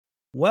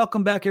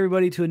Welcome back,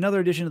 everybody, to another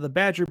edition of the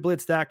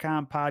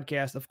BadgerBlitz.com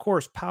podcast, of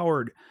course,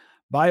 powered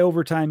by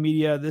Overtime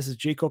Media. This is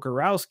Jake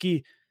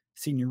Okarowski,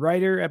 senior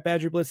writer at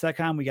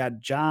BadgerBlitz.com. We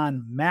got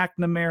John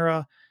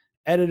McNamara,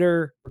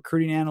 editor,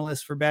 recruiting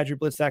analyst for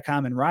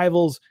BadgerBlitz.com and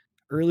Rivals.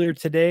 Earlier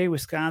today,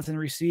 Wisconsin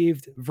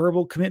received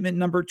verbal commitment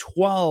number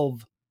 12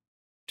 in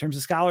terms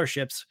of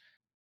scholarships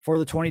for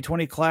the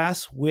 2020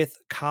 class with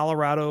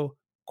Colorado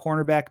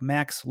cornerback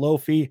Max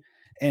Lofy.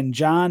 And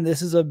John,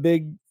 this is a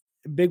big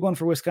one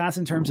for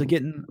Wisconsin in terms of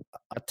getting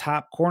a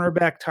top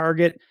cornerback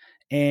target.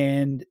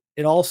 And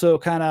it also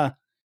kind of,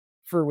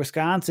 for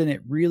Wisconsin,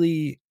 it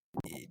really,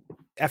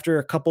 after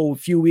a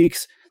few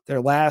weeks,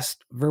 their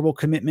last verbal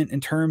commitment in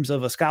terms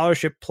of a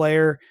scholarship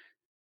player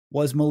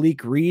was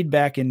Malik Reed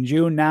back in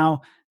June.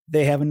 Now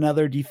they have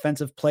another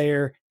defensive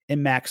player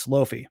in Max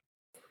Lofy.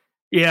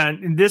 Yeah,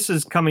 and this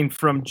is coming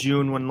from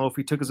June when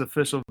Lofy took his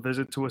official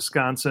visit to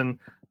Wisconsin.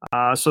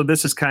 So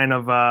this is kind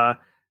of, I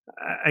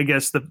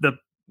guess,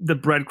 the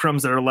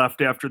breadcrumbs that are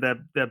left after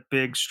that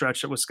big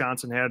stretch that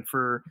Wisconsin had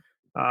for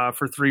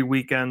 3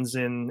 weekends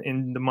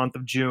in the month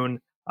of June.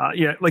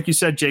 Yeah, like you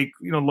said, Jake,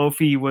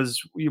 Lofy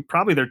was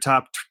probably their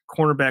top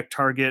cornerback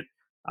target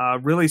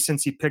really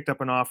since he picked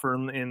up an offer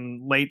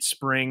in late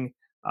spring.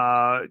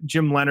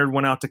 Jim Leonard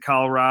went out to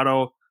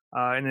Colorado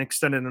and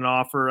extended an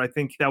offer. I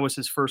think that was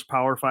his first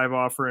Power 5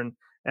 offer. And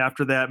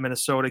after that,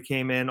 Minnesota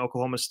came in,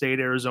 Oklahoma State,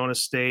 Arizona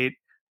State,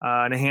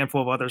 and a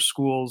handful of other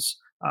schools.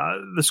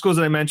 The schools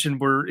that I mentioned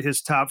were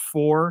his top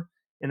 4.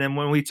 And then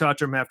when we talked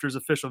to him after his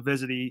official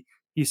visit,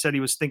 he said he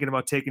was thinking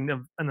about taking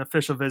an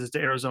official visit to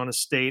Arizona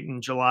State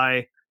in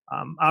July.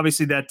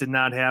 Obviously, that did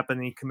not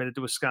happen. He committed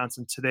to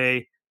Wisconsin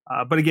today.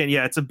 But again,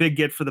 yeah, it's a big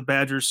get for the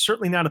Badgers.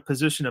 Certainly not a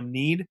position of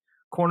need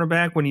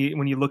cornerback when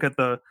you look at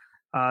the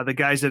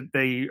guys that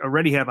they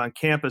already have on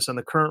campus on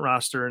the current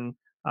roster, and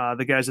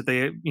the guys that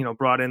they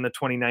brought in the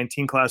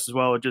 2019 class as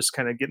well, are just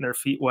kind of getting their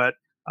feet wet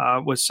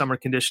with summer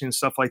conditioning and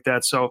stuff like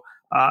that. So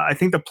I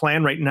think the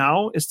plan right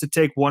now is to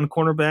take one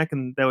cornerback,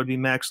 and that would be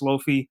Max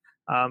Lofy.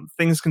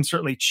 Things can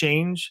certainly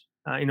change.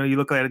 You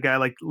look at a guy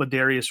like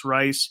Ladarius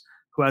Rice,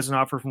 who has an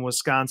offer from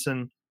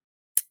Wisconsin.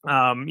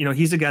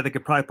 He's a guy that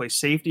could probably play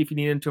safety if you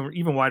need him to, or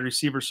even wide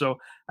receiver. So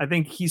I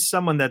think he's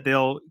someone that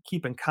they'll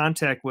keep in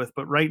contact with.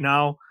 But right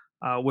now,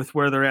 with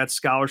where they're at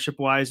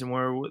scholarship-wise and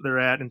where they're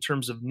at in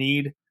terms of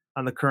need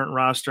on the current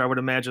roster, I would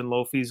imagine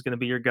Lofy is going to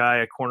be your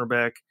guy at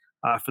cornerback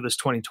for this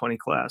 2020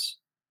 class.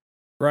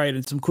 Right,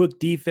 and some quick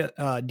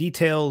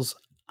details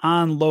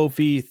on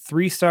Lofy,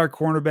 3-star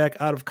cornerback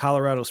out of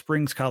Colorado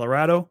Springs,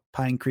 Colorado,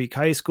 Pine Creek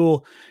High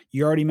School.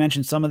 You already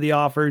mentioned some of the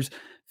offers,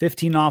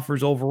 15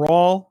 offers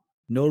overall,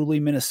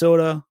 notably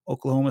Minnesota,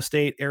 Oklahoma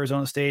State,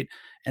 Arizona State,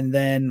 and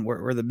then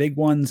were the big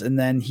ones. And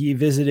then he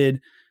visited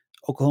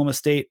Oklahoma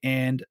State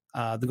and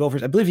the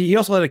Gophers. I believe he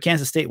also had a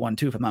Kansas State one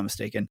too, if I'm not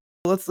mistaken.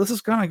 Let's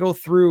just kind of go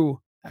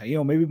through,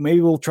 maybe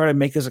we'll try to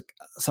make this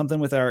something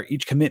with our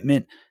each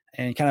commitment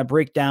and kind of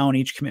break down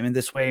each commitment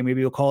this way. Maybe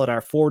we'll call it our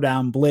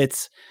 4-down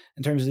blitz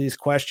in terms of these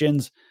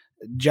questions.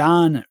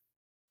 John,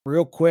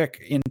 real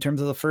quick, in terms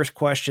of the first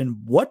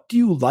question, what do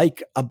you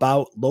like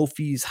about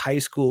Lofy's high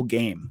school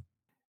game?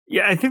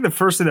 Yeah, I think the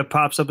first thing that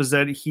pops up is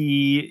that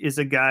he is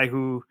a guy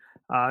who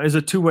is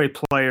a two-way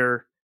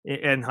player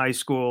in high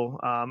school.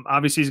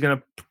 Obviously, he's going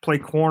to play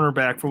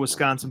cornerback for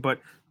Wisconsin, but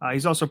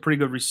he's also a pretty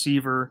good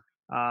receiver.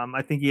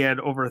 I think he had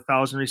over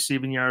 1,000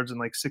 receiving yards and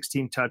like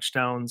 16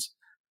 touchdowns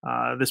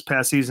this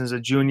past season as a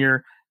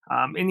junior.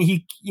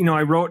 And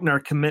I wrote in our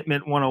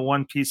commitment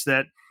 101 piece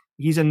that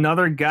he's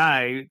another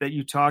guy that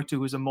you talk to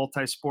who's a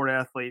multi-sport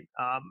athlete.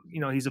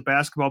 He's a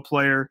basketball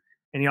player,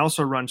 and he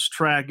also runs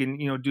track, and,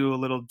 do a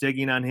little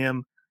digging on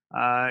him.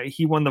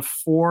 He won the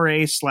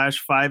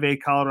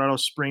 4A/5A Colorado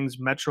Springs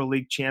Metro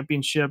League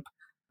Championship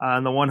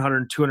in the 100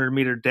 and 200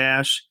 meter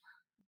dash.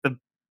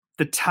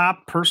 The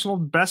top personal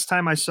best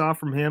time I saw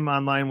from him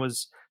online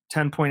was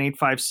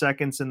 10.85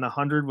 seconds in the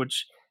 100,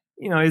 which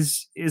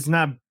is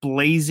not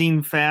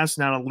blazing fast,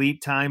 not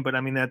elite time, but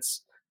I mean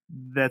that's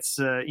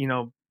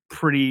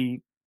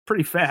pretty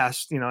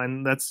fast,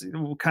 and that's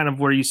kind of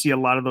where you see a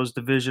lot of those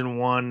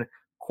Division I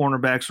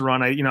cornerbacks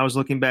run. I was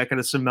looking back at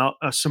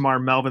a Samar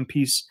Melvin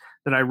piece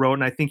that I wrote,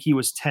 and I think he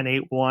was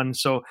 10.81.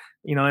 So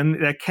in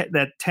that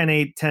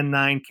 10.8,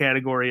 10.9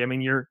 category, I mean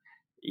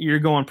you're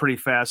going pretty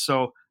fast.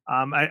 So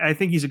I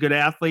think he's a good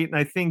athlete, and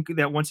I think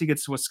that once he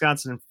gets to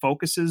Wisconsin and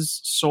focuses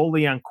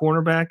solely on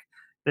cornerback,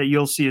 that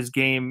you'll see his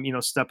game,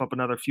 step up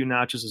another few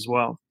notches as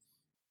well.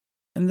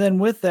 And then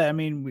with that, I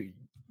mean,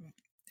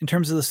 in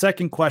terms of the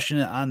second question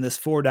on this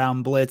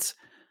 4-down blitz,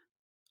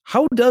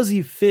 how does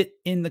he fit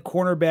in the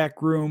cornerback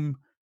room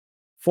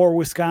for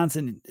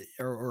Wisconsin,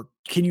 or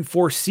can you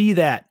foresee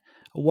that,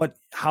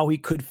 how he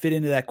could fit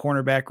into that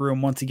cornerback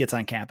room once he gets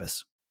on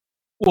campus?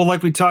 Well,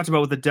 like we talked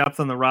about with the depth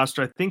on the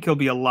roster, I think he'll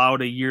be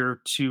allowed a year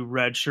to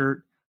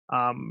redshirt.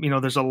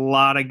 There's a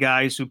lot of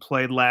guys who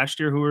played last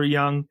year who are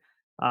young.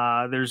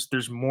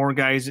 There's more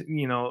guys,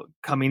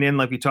 coming in,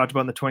 like we talked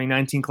about in the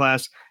 2019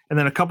 class, and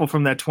then a couple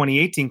from that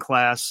 2018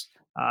 class,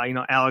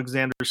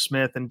 Alexander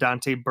Smith and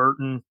Dante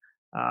Burton,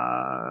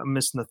 I'm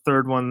missing the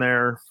third one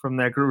there from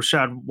that group.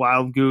 Rashad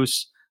Wild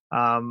Goose.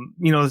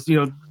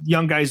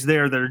 Young guys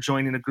there that are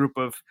joining a group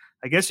of,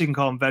 I guess you can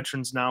call them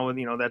veterans now, with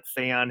that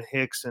Fayon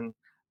Hicks and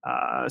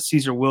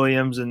Caesar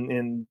Williams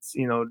and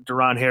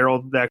Duron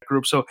Harold, that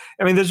group. So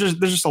I mean, there's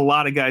just a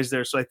lot of guys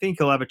there. So I think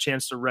he'll have a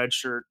chance to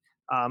redshirt,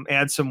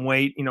 add some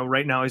weight.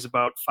 Right now he's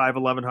about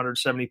 5'11",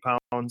 170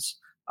 pounds.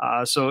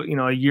 So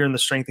a year in the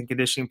strength and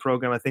conditioning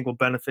program, I think, will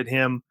benefit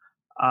him.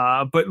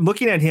 But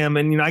looking at him,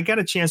 and I got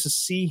a chance to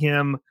see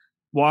him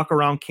walk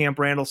around Camp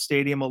Randall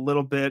Stadium a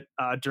little bit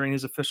during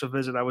his official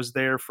visit. I was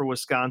there for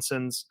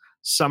Wisconsin's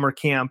summer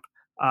camp.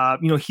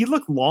 He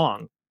looked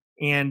long,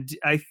 and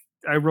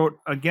I wrote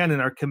again in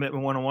our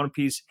commitment 101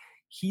 piece,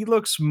 he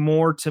looks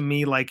more to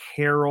me like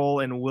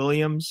Harrell and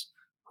Williams,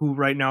 who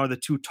right now are the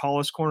two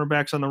tallest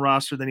cornerbacks on the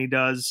roster, than he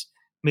does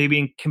maybe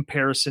in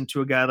comparison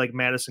to a guy like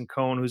Madison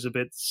Cone, who's a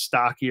bit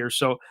stockier.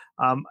 So,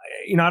 I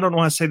don't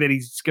want to say that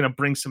he's going to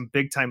bring some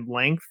big time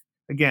length.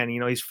 Again,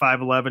 he's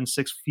 5'11",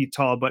 6 feet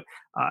tall, but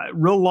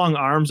real long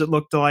arms, it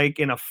looked like,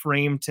 in a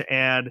frame to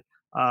add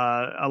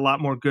a lot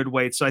more good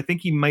weight. So I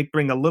think he might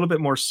bring a little bit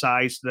more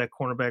size to that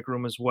cornerback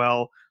room as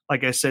well.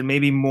 Like I said,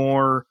 maybe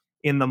more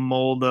in the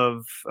mold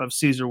of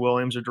Caesar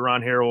Williams or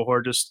Duron Harrell, who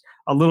are just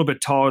a little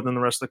bit taller than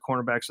the rest of the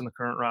cornerbacks in the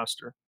current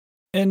roster.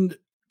 And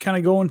kind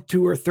of going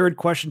to our third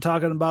question,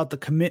 talking about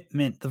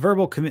the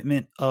verbal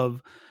commitment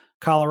of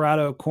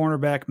Colorado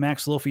cornerback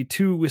Max Lofy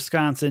to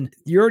Wisconsin.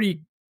 You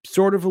already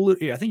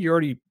I think you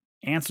already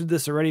answered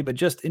this already, but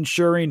just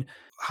ensuring,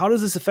 how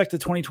does this affect the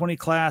 2020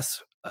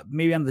 class?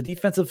 Maybe on the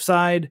defensive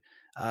side.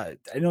 I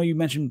know you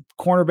mentioned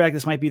cornerback.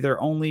 This might be their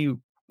only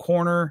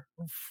corner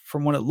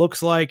from what it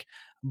looks like,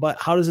 but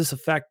how does this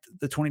affect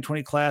the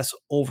 2020 class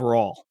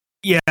overall?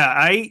 Yeah,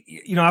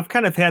 I've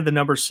kind of had the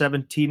number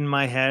 17 in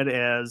my head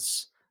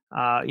as,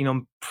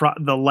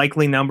 the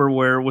likely number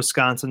where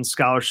Wisconsin's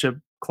scholarship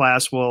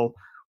class will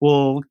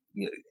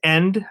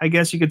end, I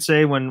guess you could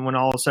say, when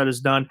all is said is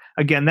done.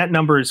 Again, that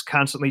number is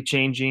constantly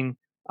changing.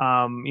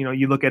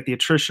 You look at the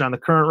attrition on the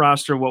current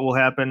roster, what will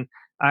happen.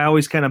 I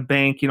always kind of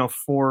bank, 4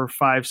 or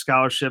 5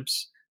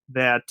 scholarships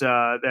that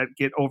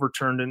get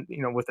overturned,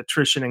 and with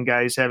attrition and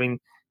guys having,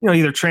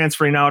 either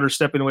transferring out or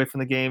stepping away from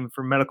the game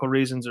for medical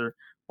reasons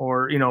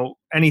or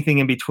anything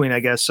in between, I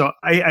guess. So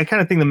I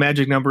kind of think the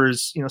magic number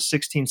is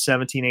 16,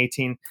 17,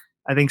 18.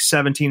 I think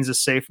 17 is a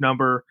safe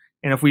number.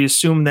 And if we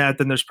assume that,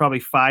 then there's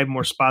probably 5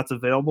 more spots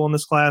available in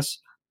this class.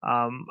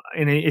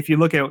 And if you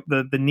look at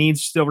the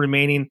needs still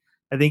remaining,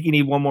 I think you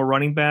need one more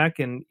running back.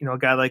 And, a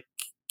guy like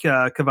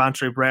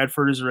Kavontre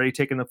Bradford has already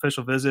taken an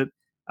official visit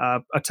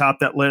atop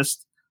that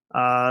list.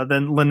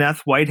 Then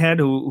Lyneth Whitehead,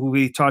 who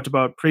we talked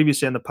about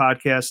previously on the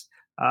podcast,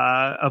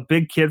 a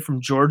big kid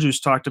from Georgia who's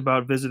talked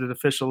about visited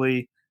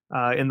officially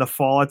in the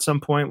fall at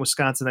some point.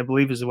 Wisconsin, I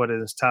believe, is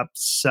top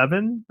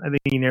 7. I think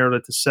he narrowed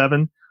it to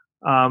 7.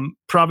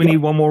 Probably need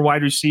one more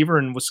wide receiver,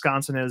 and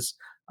Wisconsin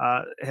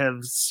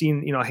have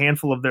seen a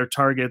handful of their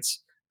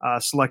targets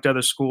select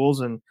other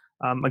schools, and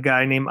a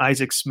guy named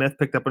Isaac Smith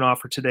picked up an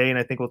offer today, and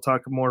I think we'll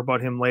talk more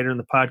about him later in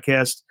the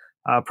podcast.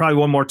 Probably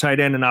one more tight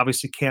end, and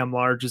obviously Cam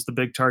Large is the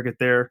big target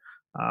there.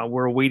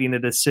 We're awaiting a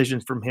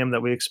decision from him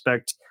that we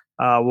expect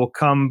will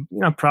come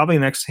probably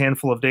the next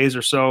handful of days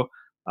or so.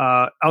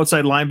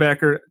 Outside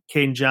linebacker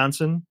Caden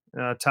Johnson,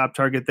 top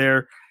target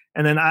there,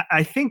 and then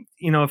I think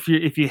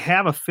if you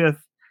have a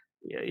fifth,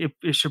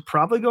 it should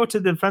probably go to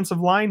the defensive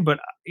line, but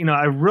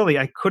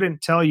I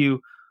couldn't tell you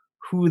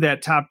who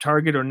that top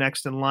target or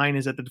next in line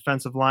is at the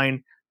defensive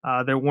line.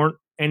 There weren't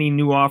any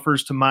new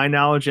offers to my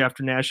knowledge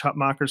after Nash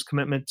Hutmacher's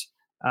commitment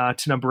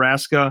to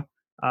Nebraska.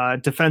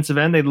 Defensive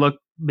end,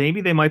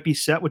 maybe they might be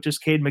set with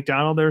just Cade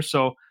McDonald there.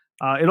 So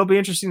it'll be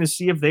interesting to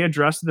see if they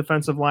address the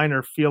defensive line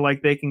or feel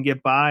like they can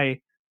get by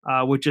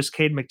with just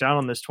Cade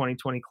McDonald in this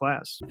 2020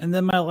 class. And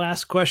then my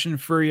last question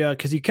for you,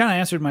 because you kind of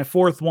answered my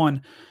fourth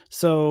one.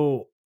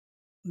 So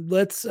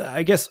let's,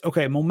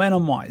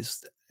 momentum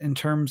wise, in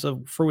terms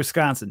of for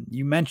Wisconsin,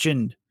 you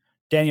mentioned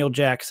Daniel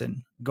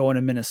Jackson going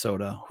to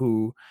Minnesota,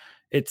 who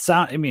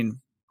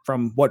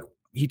from what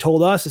he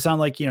told us, it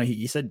sounded like,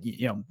 he said,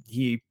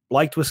 he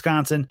liked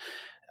Wisconsin.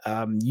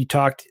 You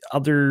talked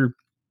other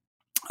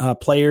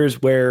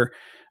players where,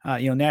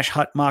 Nash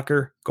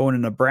Hutmacher going to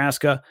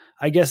Nebraska.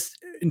 I guess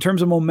in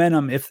terms of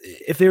momentum, if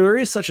there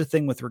is such a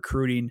thing with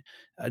recruiting,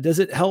 does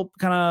it help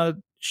kind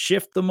of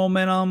shift the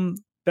momentum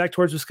back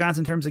towards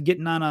Wisconsin in terms of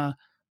getting on a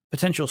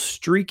potential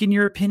streak, in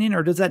your opinion,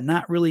 or does that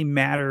not really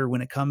matter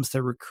when it comes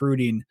to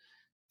recruiting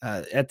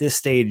at this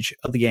stage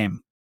of the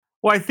game?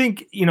 Well, I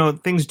think,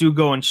 things do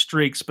go in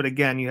streaks, but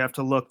again, you have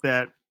to look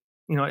that,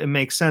 it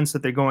makes sense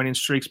that they're going in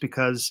streaks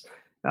because,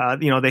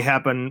 they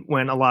happen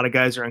when a lot of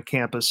guys are on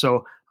campus.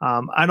 So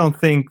I don't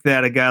think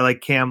that a guy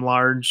like Cam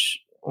Large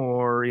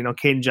or,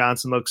 Caden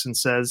Johnson looks and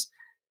says,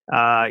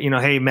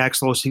 hey,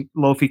 Max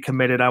Lofy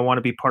committed, I want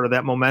to be part of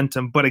that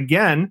momentum. But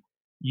again,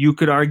 you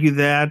could argue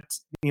that,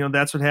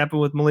 that's what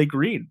happened with Malik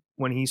Reed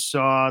when he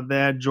saw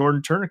that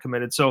Jordan Turner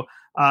committed. So,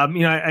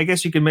 I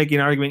guess you can make an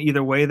argument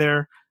either way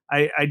there.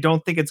 I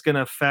don't think it's going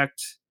to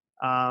affect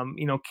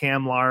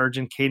Cam Large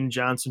and Caden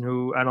Johnson,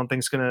 who I don't think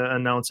is going to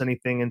announce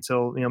anything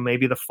until,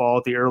 maybe the fall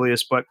at the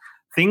earliest. But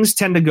things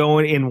tend to go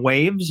in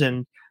waves,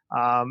 and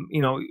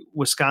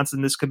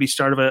Wisconsin, this could be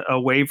start of a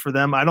wave for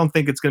them. I don't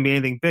think it's going to be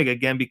anything big,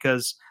 again,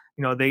 because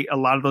a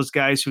lot of those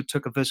guys who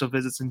took official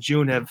visits in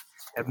June have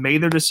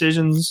made their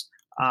decisions.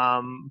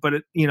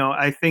 But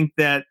I think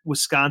that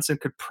Wisconsin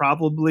could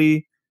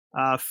probably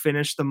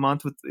finish the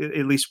month with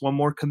at least one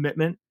more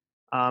commitment.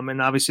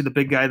 And obviously the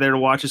big guy there to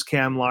watch is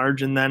Cam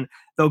Large. And then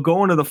they'll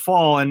go into the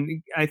fall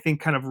and I think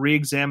kind of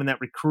re-examine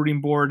that recruiting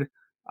board.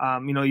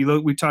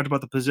 We talked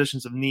about the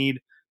positions of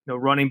need,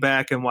 running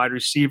back and wide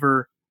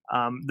receiver.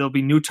 There'll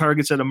be new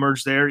targets that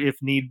emerge there if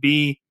need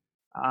be.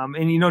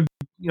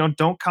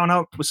 Don't count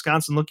out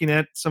Wisconsin looking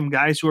at some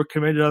guys who are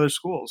committed to other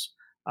schools.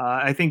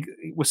 I think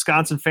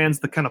Wisconsin fans,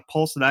 the kind of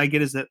pulse that I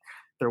get is that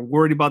they're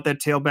worried about that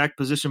tailback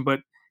position. But,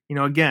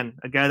 again,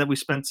 a guy that we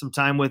spent some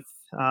time with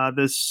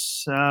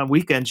this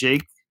weekend,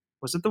 Jake,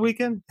 was it the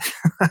weekend?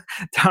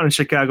 Down in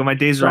Chicago. My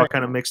days are all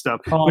kind of mixed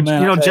up. Oh, but,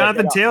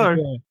 Jonathan Taylor,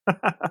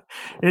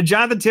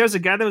 Jonathan Taylor's a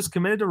guy that was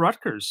committed to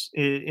Rutgers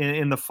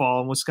in the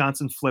fall, and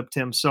Wisconsin flipped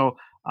him. So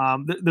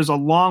there's a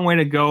long way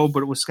to go,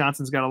 but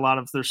Wisconsin's got a lot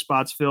of their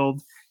spots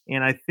filled.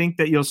 And I think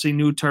that you'll see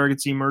new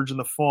targets emerge in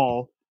the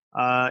fall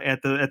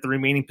at the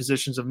remaining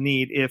positions of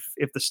need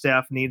if the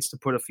staff needs to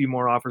put a few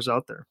more offers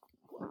out there.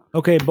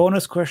 Okay,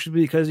 bonus question,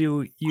 because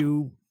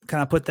you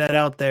kind of put that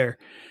out there.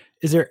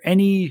 Is there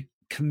any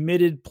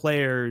committed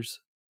players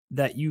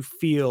that you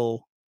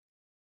feel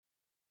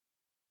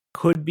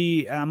could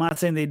be, I'm not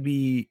saying they'd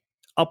be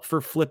up for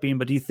flipping,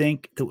 but do you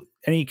think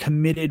any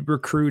committed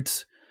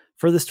recruits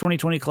for this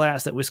 2020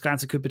 class that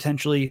Wisconsin could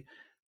potentially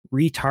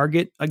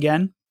retarget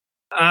again?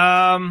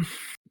 Off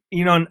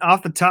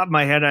the top of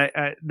my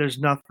head, there's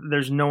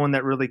no one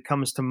that really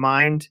comes to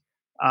mind.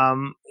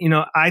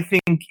 I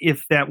think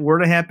if that were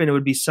to happen, it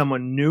would be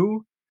someone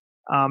new,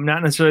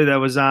 not necessarily that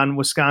was on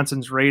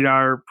Wisconsin's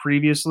radar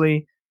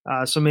previously.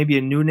 So maybe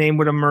a new name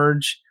would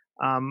emerge.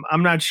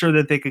 I'm not sure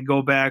that they could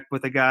go back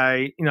with a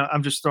guy,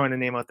 I'm just throwing a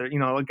name out there,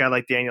 a guy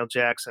like Daniel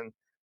Jackson,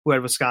 who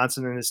had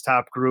Wisconsin in his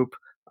top group.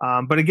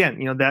 But again,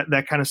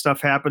 that kind of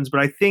stuff happens.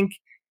 But I think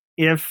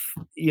if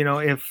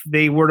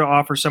they were to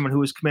offer someone who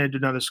was committed to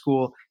another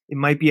school, it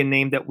might be a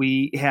name that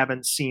we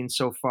haven't seen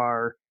so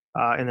far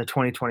in the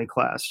 2020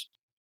 class.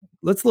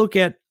 Let's look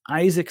at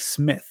Isaac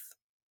Smith,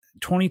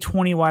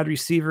 2020 wide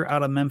receiver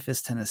out of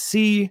Memphis,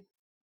 Tennessee,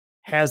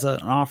 has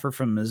an offer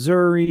from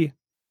Missouri.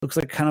 Looks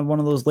like kind of one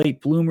of those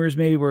late bloomers,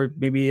 maybe, where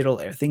maybe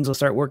things will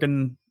start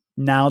working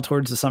now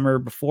towards the summer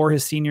before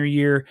his senior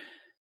year.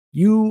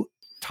 You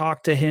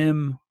talked to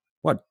him,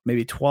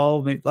 maybe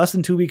less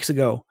than 2 weeks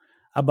ago,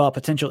 about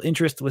potential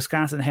interest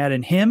Wisconsin had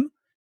in him.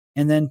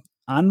 And then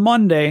on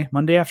Monday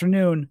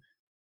afternoon,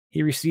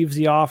 he receives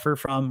the offer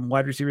from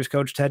wide receivers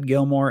coach Ted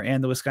Gilmore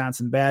and the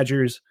Wisconsin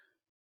Badgers.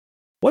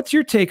 What's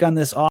your take on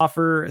this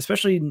offer?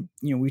 Especially,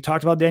 we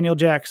talked about Daniel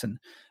Jackson,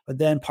 but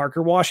then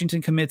Parker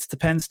Washington commits to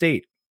Penn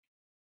State,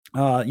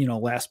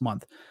 last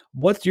month.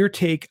 What's your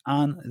take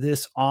on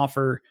this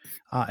offer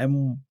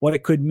and what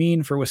it could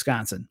mean for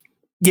Wisconsin?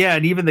 Yeah,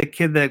 and even the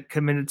kid that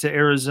committed to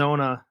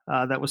Arizona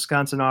that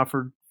Wisconsin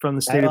offered from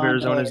the state of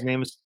Arizona, his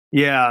name is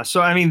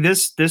So I mean,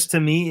 this to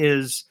me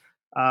is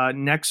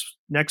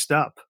next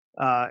up,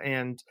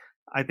 and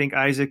I think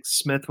Isaac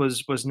Smith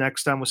was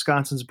next on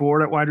Wisconsin's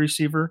board at wide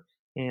receiver,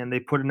 and they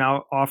put an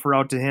offer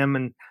out to him.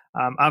 And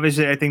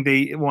obviously, I think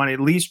they want at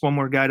least one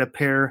more guy to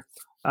pair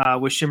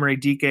with Chimere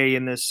Dike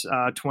in this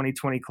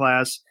 2020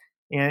 class.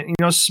 And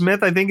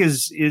Smith, I think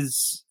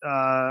is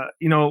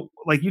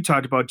like you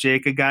talked about,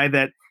 Jake, a guy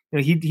that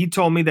he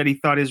told me that he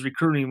thought his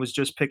recruiting was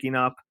just picking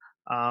up.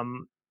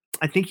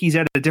 I think he's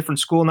at a different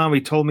school now.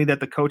 He told me that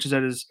the coaches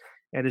at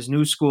his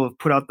new school have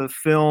put out the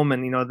film,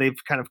 and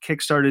they've kind of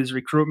kickstarted his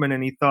recruitment.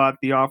 And he thought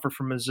the offer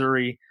from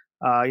Missouri,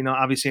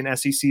 obviously an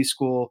SEC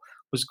school,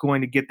 was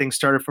going to get things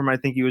started for him. I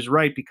think he was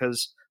right,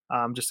 because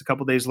just a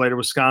couple days later,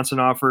 Wisconsin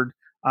offered.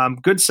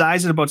 Good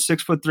size at about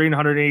 6'3" and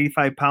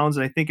 185 pounds.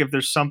 And I think if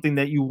there's something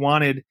that you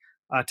wanted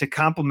to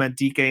complement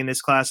DK in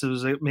this class, it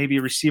was maybe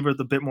a receiver with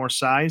a bit more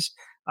size.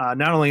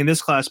 Not only in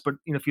this class, but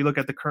if you look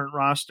at the current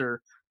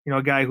roster,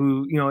 a guy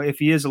who, if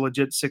he is a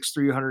legit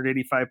 6'3",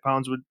 185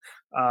 pounds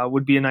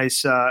would be a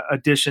nice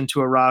addition to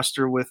a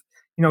roster with,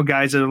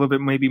 guys that are a little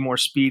bit maybe more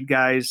speed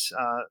guys,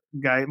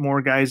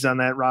 more guys on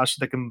that roster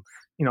that can,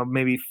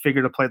 maybe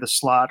figure to play the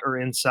slot or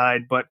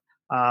inside. But,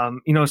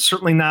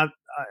 certainly not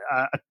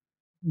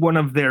one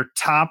of their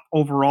top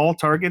overall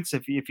targets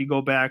if you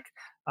go back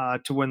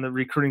to when the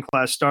recruiting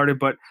class started,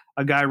 but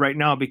a guy right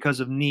now because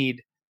of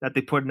need that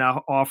they put an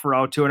offer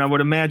out to. And I would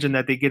imagine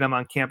that they get him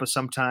on campus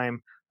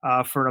sometime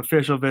for an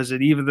official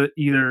visit,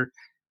 either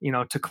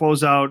to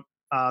close out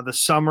the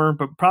summer,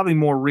 but probably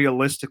more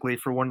realistically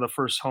for one of the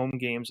first home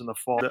games in the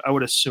fall, I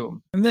would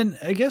assume. And then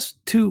I guess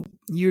too,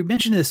 you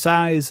mentioned his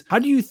size. How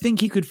do you think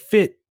he could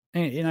fit?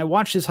 And I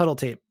watched his huddle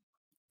tape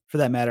for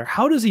that matter.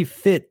 How does he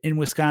fit in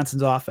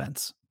Wisconsin's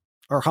offense?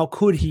 Or how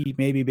could he,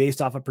 maybe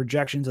based off of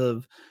projections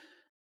of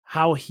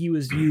how he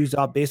was used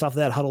based off of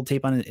that huddle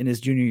tape in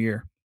his junior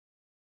year?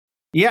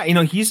 Yeah,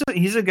 he's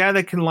a guy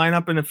that can line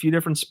up in a few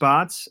different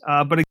spots.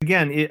 But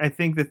again, I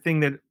think the thing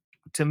that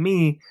to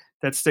me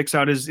that sticks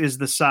out is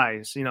the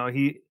size.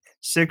 He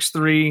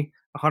 6'3",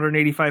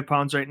 185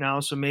 pounds right now,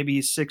 so maybe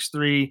he's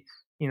 6'3",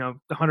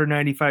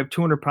 195,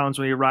 200 pounds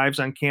when he arrives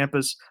on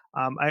campus.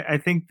 I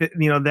think that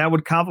that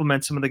would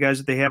complement some of the guys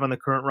that they have on the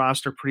current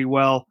roster pretty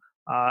well.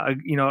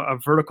 A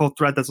vertical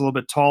threat that's a little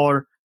bit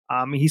taller.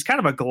 He's kind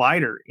of a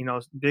glider,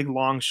 big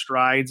long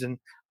strides, and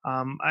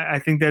I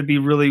think that'd be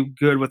really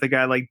good with a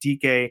guy like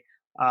DK,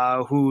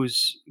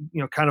 who's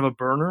kind of a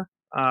burner,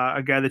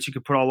 a guy that you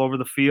could put all over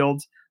the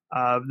field.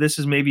 This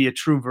is maybe a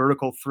true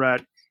vertical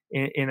threat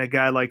in a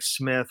guy like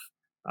Smith,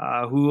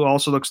 who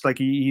also looks like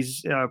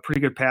he's a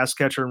pretty good pass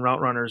catcher and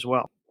route runner as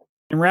well.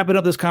 And wrapping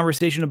up this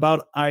conversation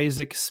about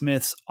Isaac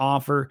Smith's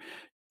offer,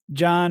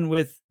 John,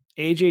 with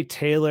AJ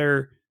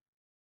Taylor,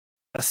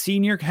 a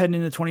senior heading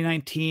into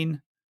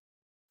 2019,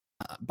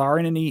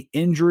 barring any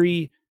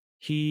injury,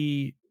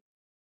 he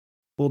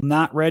will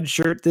not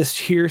redshirt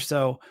this year,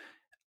 so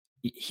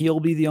he'll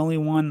be the only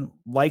one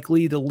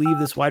likely to leave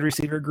this wide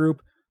receiver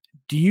group.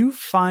 Do you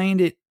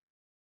find it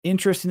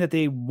interesting that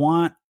they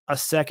want a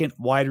second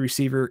wide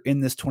receiver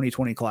in this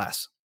 2020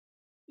 class?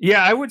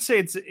 Yeah, I would say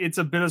it's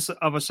a bit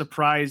of a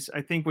surprise.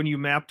 I think when you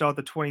mapped out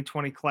the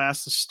 2020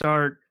 class to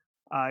start,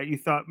 you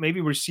thought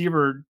maybe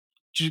receiver,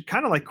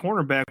 kind of like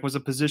cornerback, was a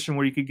position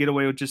where you could get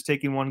away with just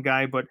taking one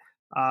guy. But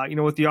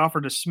with the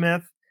offer to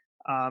Smith,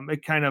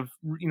 it kind of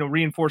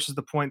reinforces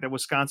the point that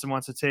Wisconsin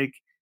wants to take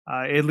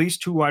at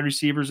least two wide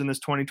receivers in this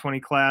 2020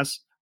 class.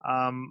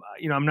 I'm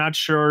not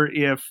sure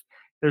if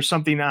there's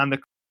something on the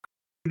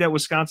that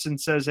Wisconsin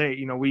says,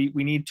 hey, we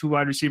need two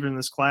wide receivers in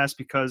this class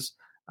because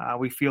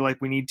we feel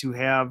like we need to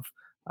have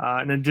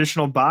an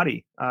additional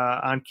body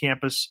on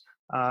campus.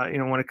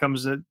 When it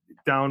comes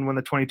down when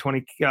the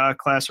 2020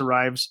 class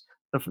arrives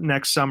the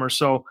next summer.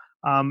 So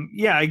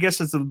I guess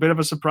it's a bit of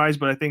a surprise,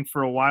 but I think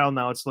for a while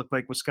now it's looked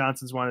like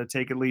Wisconsin's wanted to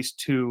take at least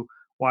two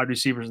wide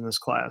receivers in this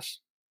class.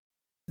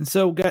 And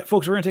so,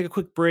 folks, we're going to take a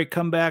quick break,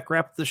 come back,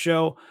 wrap up the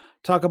show,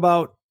 talk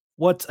about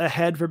what's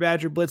ahead for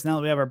Badger Blitz now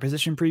that we have our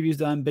position previews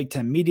done. Big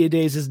Ten Media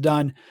Days is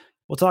done.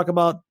 We'll talk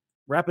about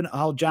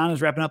how John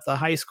is wrapping up the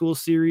high school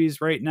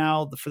series right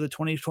now for the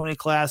 2020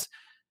 class.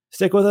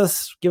 Stick with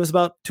us. Give us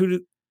about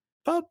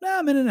a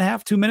minute and a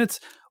half, 2 minutes.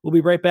 We'll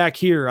be right back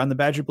here on the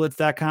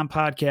BadgerBlitz.com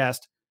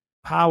podcast,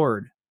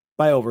 powered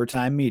by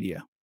Overtime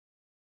Media.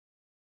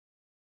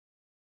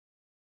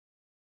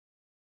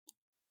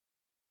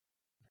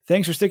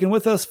 Thanks for sticking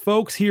with us,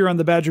 folks, here on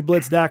the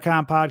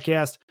BadgerBlitz.com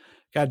podcast.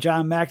 Got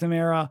John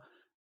McNamara,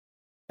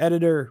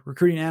 editor,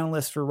 recruiting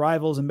analyst for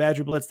Rivals and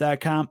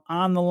BadgerBlitz.com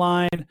on the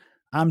line.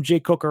 I'm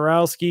Jake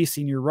Kokorowski,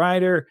 senior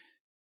writer.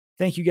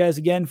 Thank you guys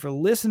again for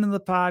listening to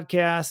the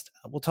podcast.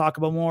 We'll talk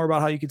more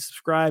about how you can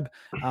subscribe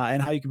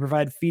and how you can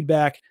provide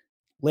feedback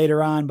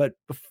later on. But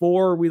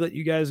before we let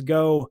you guys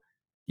go,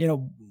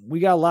 we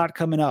got a lot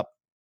coming up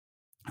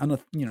on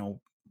the,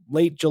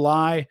 late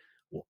July.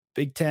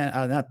 Big Ten,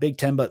 not Big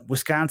Ten, but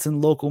Wisconsin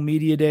Local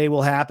Media Day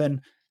will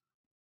happen.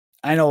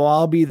 I know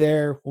I'll be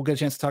there. We'll get a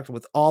chance to talk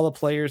with all the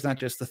players, not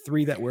just the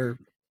three that were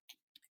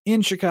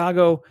in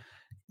Chicago.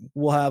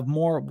 We'll have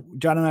more.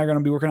 John and I are going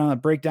to be working on a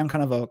breakdown,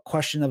 kind of a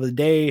question of the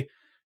day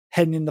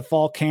heading into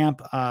fall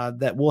camp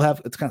that we'll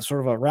have. It's kind of sort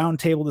of a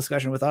roundtable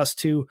discussion with us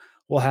too.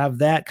 We'll have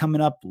that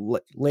coming up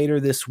later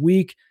this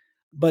week.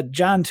 But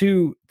John,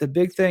 too, the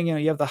big thing,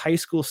 you have the high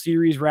school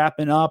series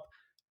wrapping up.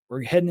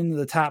 We're heading into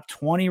the top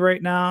 20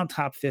 right now,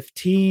 top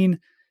 15.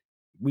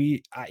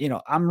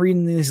 I'm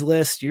reading these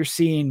lists. You're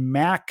seeing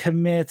MAC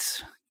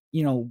commits,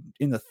 in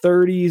the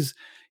 30s.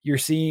 You're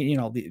seeing,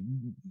 the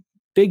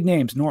big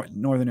names,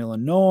 Northern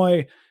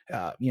Illinois.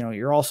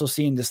 You're also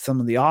seeing just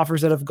some of the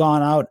offers that have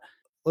gone out.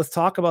 Let's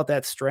talk about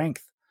that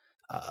strength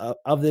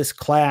of this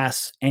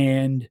class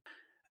and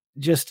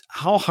just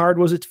how hard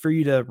was it for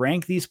you to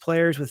rank these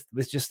players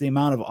with just the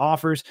amount of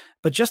offers,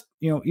 but just,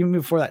 even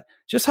before that,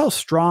 just how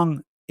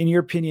strong, in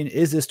your opinion,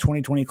 is this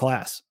 2020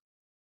 class?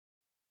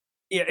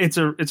 Yeah, it's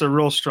a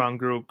real strong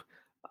group.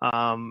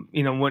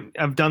 When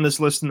I've done this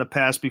list in the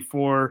past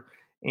before,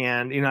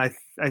 and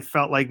I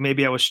felt like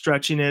maybe I was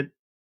stretching it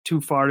too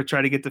far to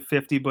try to get to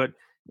 50, but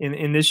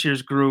in this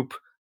year's group,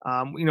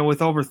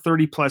 with over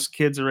 30 plus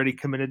kids already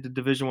committed to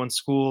Division I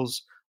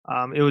schools,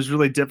 it was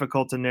really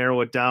difficult to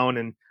narrow it down.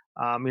 And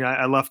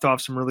I left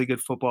off some really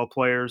good football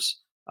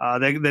players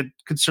that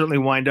could certainly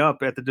wind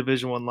up at the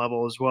Division I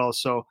level as well.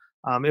 So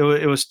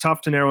it was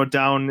tough to narrow it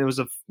down. It was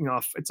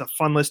it's a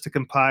fun list to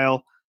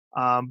compile.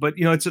 But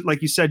it's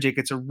like you said, Jake,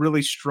 it's a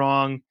really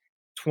strong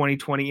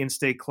 2020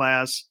 in-state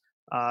class.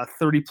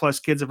 30 plus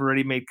kids have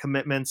already made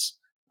commitments.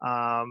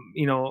 I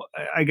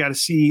got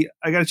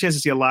a chance to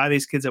see a lot of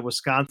these kids at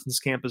Wisconsin's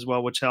camp as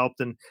well, which helped.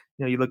 And,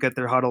 you look at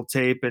their huddle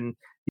tape and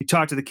you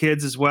talk to the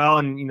kids as well.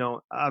 And,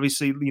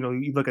 obviously,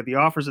 you look at the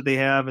offers that they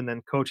have and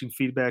then coaching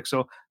feedback.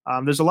 So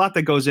there's a lot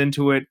that goes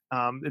into it.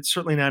 It's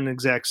certainly not an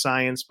exact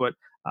science, but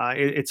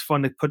it's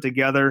fun to put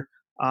together.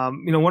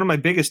 One of my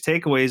biggest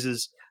takeaways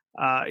is,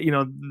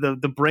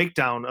 the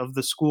breakdown of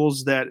the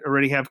schools that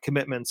already have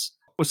commitments.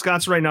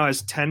 Wisconsin right now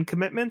has 10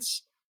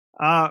 commitments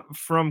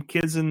from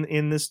kids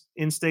in this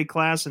in-state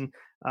class, and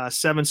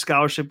 7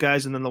 scholarship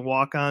guys, and then the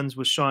walk-ons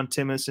with Sean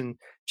Timmis and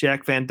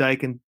Jack Van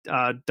Dyke and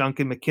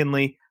Duncan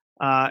McKinley.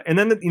 And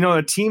then,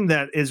 a team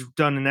that has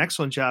done an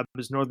excellent job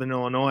is Northern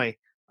Illinois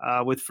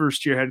with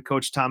first-year head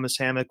coach Thomas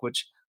Hammock,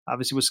 which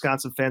obviously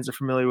Wisconsin fans are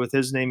familiar with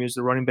his name. He was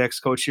the running backs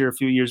coach here a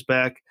few years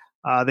back.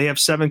 They have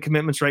 7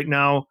 commitments right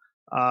now.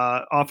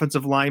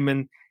 Offensive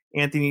lineman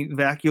Anthony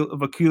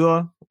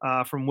Vacula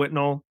from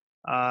Whitnall,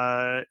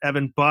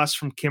 Evan Buss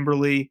from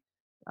Kimberly,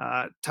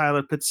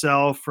 Tyler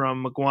Pitzel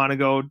from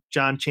McGuanago,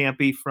 John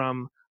Champy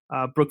from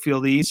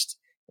Brookfield East,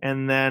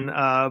 and then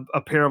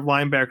a pair of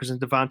linebackers in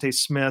Devontae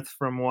Smith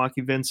from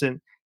Milwaukee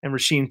Vincent and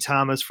Rasheen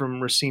Thomas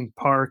from Racine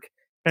Park.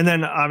 And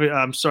then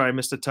I'm sorry, I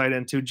missed a tight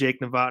end too,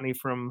 Jake Novotny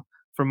from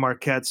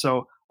Marquette.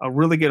 So a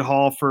really good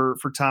haul for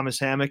Thomas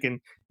Hammock, and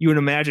you would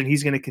imagine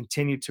he's going to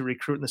continue to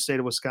recruit in the state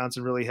of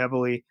Wisconsin really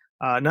heavily,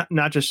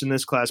 not just in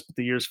this class, but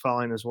the years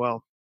following as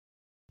well.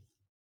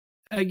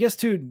 I guess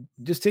too,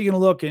 just taking a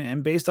look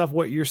and based off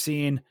what you're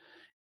seeing,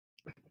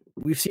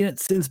 we've seen it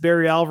since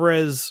Barry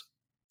Alvarez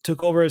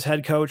took over as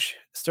head coach,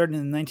 starting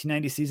in the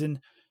 1990 season.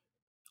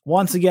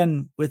 Once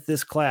again, with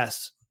this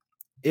class,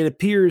 it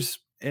appears,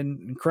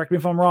 and correct me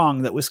if I'm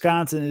wrong, that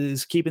Wisconsin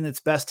is keeping its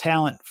best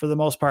talent for the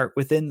most part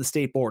within the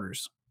state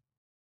borders.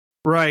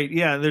 Right.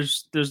 Yeah.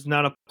 There's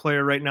not a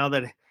player right now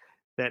that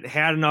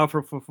had an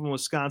offer from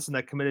Wisconsin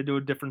that committed to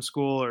a different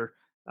school, or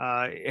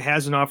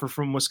has an offer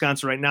from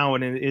Wisconsin right now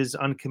and is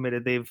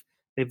uncommitted.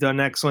 They've done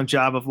an excellent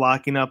job of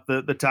locking up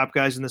the top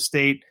guys in the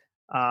state.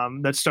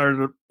 That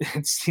started,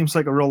 it seems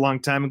like a real long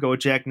time ago,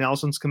 with Jack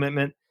Nelson's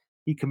commitment.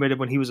 He committed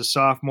when he was a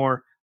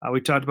sophomore. We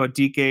talked about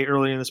DK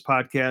earlier in this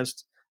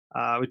podcast.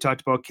 We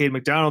talked about Cade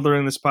McDonald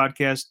during this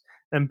podcast,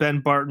 and Ben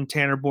Barton,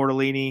 Tanner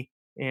Bortolini,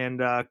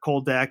 and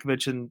Cole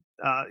Dakovich. And,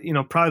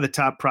 probably the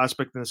top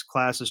prospect in this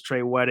class is Trey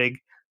Wettig,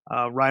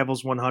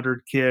 Rivals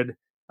 100 kid,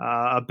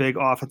 a big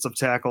offensive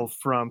tackle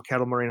from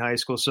Kettle Moraine High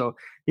School. So,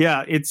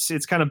 yeah,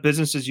 it's kind of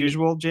business as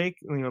usual, Jake.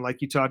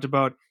 Like you talked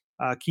about,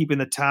 keeping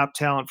the top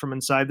talent from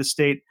inside the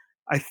state.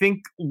 I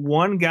think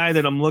one guy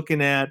that I'm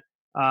looking at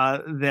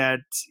that,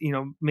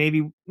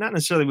 maybe not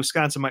necessarily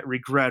Wisconsin might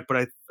regret,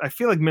 but I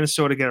feel like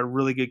Minnesota got a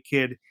really good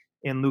kid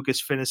in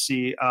Lucas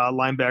Finnessy,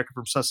 linebacker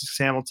from Sussex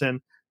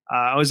Hamilton.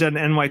 I was at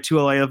an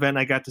NY2LA event, and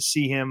I got to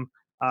see him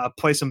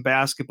play some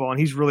basketball, and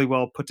he's really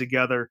well put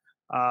together.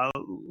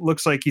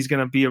 Looks like he's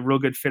going to be a real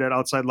good fit at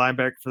outside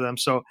linebacker for them.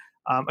 So,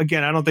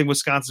 again, I don't think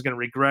Wisconsin's going to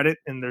regret it,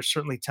 and there's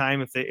certainly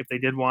time if they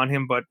did want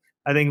him, but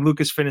I think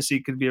Lucas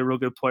Finnessy could be a real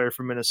good player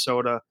for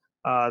Minnesota,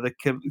 the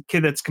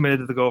kid that's committed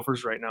to the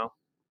Gophers right now.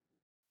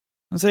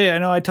 I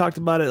know I talked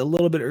about it a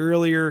little bit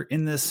earlier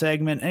in this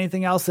segment.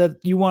 Anything else that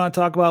you want to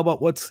talk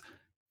about what's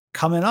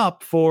coming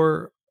up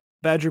for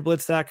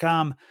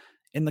BadgerBlitz.com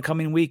in the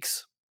coming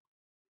weeks?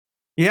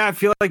 Yeah, I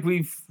feel like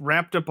we've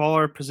wrapped up all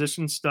our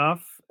position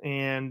stuff,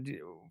 and a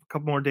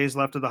couple more days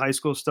left of the high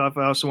school stuff.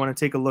 I also want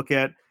to take a look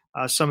at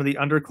some of the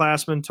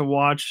underclassmen to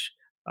watch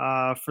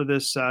for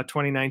this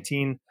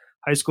 2019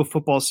 high school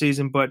football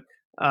season. But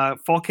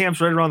fall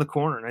camp's right around the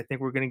corner, and I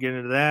think we're going to get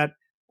into that.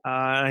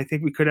 And I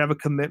think we could have a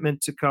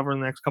commitment to cover in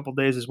the next couple of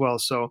days as well.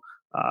 So,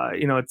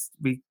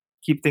 we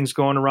keep things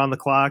going around the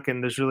clock,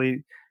 and there's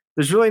really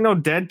no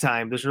dead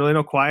time. There's really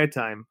no quiet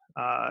time,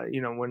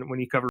 when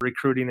you cover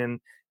recruiting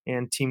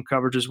and team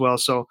coverage as well.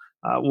 So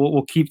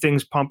we'll keep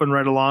things pumping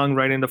right along,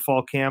 right into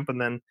fall camp.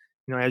 And then,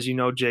 as you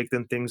know, Jake,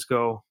 then things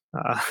go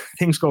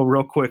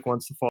real quick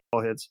once the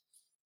fall hits.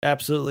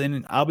 Absolutely.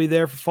 And I'll be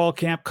there for fall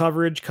camp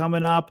coverage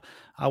coming up.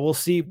 We'll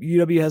see.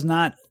 UW has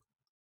not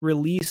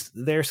released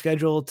their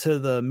schedule to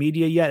the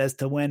media yet as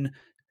to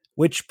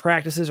which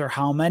practices or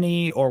how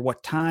many or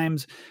what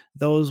times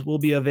those will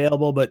be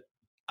available. But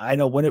I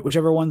know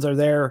whichever ones are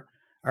there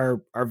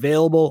are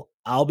available,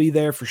 I'll be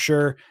there for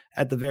sure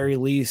at the very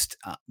least.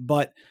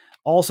 But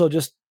also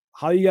just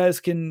how you guys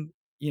can,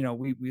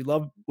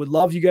 would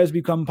love you guys to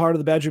become part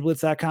of the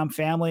BadgerBlitz.com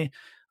family.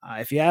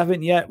 If you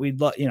haven't yet,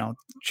 we'd love,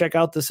 check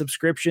out the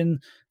subscription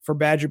for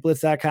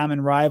BadgerBlitz.com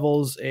and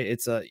Rivals.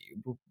 It's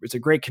a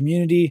great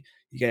community.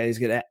 You guys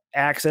get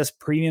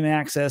premium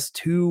access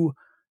to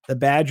the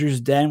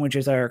Badgers Den, which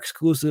is our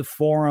exclusive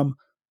forum.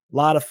 A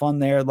lot of fun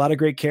there, a lot of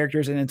great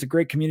characters, and it's a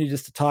great community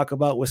just to talk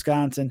about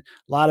Wisconsin.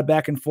 A lot of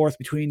back and forth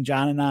between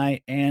John and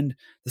I and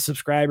the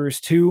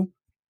subscribers too.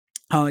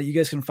 You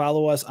guys can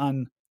follow us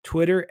on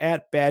Twitter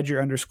at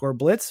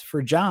Badger_Blitz.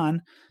 For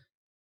John,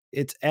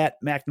 it's at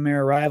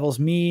McNamara Rivals,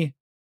 me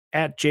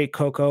at Jake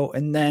Coco,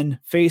 and then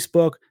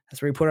Facebook.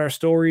 That's where we put our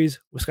stories,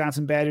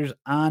 Wisconsin Badgers,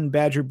 on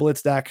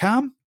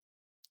BadgerBlitz.com.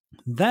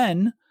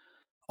 Then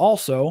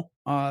also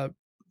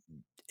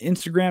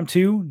Instagram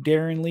too.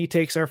 Darren Lee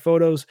takes our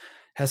photos,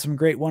 has some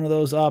great one of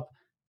those up.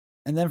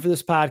 And then for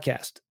this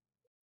podcast,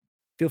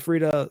 feel free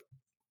to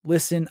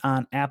listen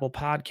on Apple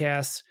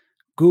Podcasts,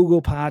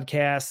 Google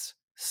Podcasts,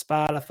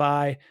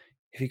 Spotify.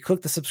 If you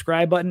click the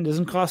subscribe button, it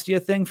doesn't cost you a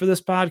thing for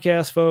this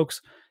podcast,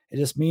 folks. It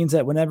just means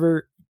that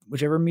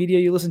whichever media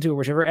you listen to, or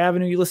whichever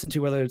avenue you listen to,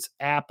 whether it's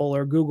Apple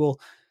or Google,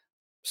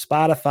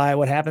 Spotify.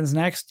 What happens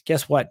next?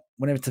 Guess what?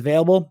 When it's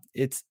available,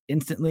 it's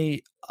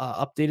instantly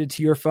updated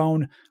to your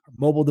phone,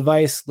 mobile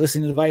device,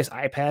 listening device,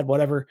 iPad,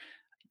 whatever.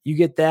 You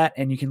get that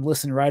and you can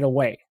listen right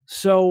away.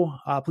 So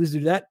please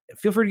do that.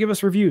 Feel free to give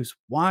us reviews.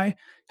 Why?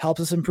 Helps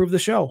us improve the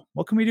show.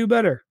 What can we do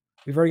better?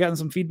 We've already gotten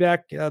some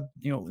feedback, in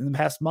the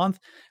past month.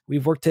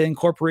 We've worked to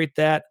incorporate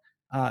that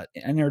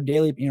in our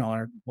daily,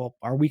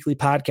 our weekly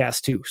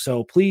podcast too.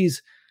 So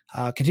please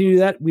continue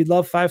that. We'd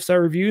love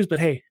 5-star reviews, but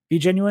hey, be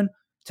genuine.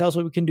 Tell us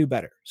what we can do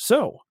better.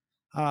 So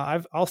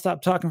I'll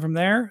stop talking from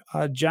there.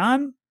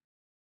 John,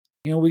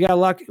 we got a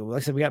lot.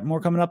 Like I said, we got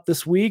more coming up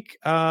this week.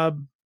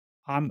 I'm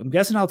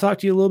guessing I'll talk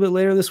to you a little bit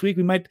later this week.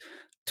 We might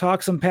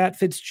talk some Pat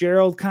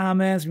Fitzgerald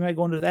comments. We might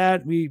go into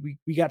that. We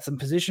got some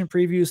position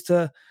previews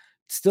to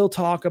still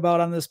talk about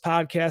on this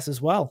podcast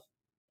as well.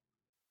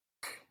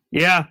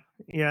 Yeah,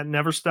 it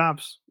never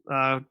stops.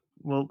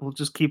 We'll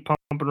just keep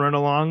pumping right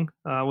along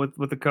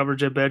with the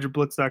coverage at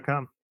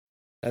BadgerBlitz.com.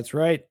 That's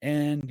right.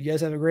 And you guys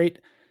have a great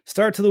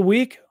start to the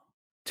week.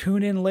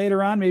 Tune in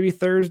later on, maybe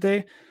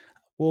Thursday.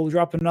 We'll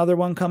drop another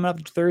one coming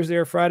up Thursday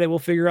or Friday. We'll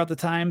figure out the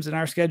times and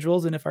our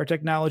schedules and if our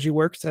technology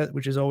works,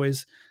 which is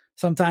always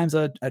sometimes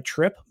a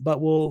trip, but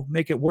we'll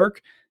make it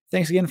work.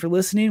 Thanks again for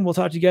listening. We'll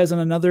talk to you guys on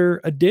another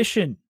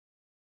edition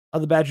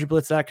of the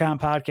BadgerBlitz.com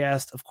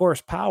podcast, of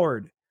course,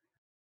 powered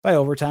by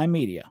Overtime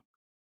Media.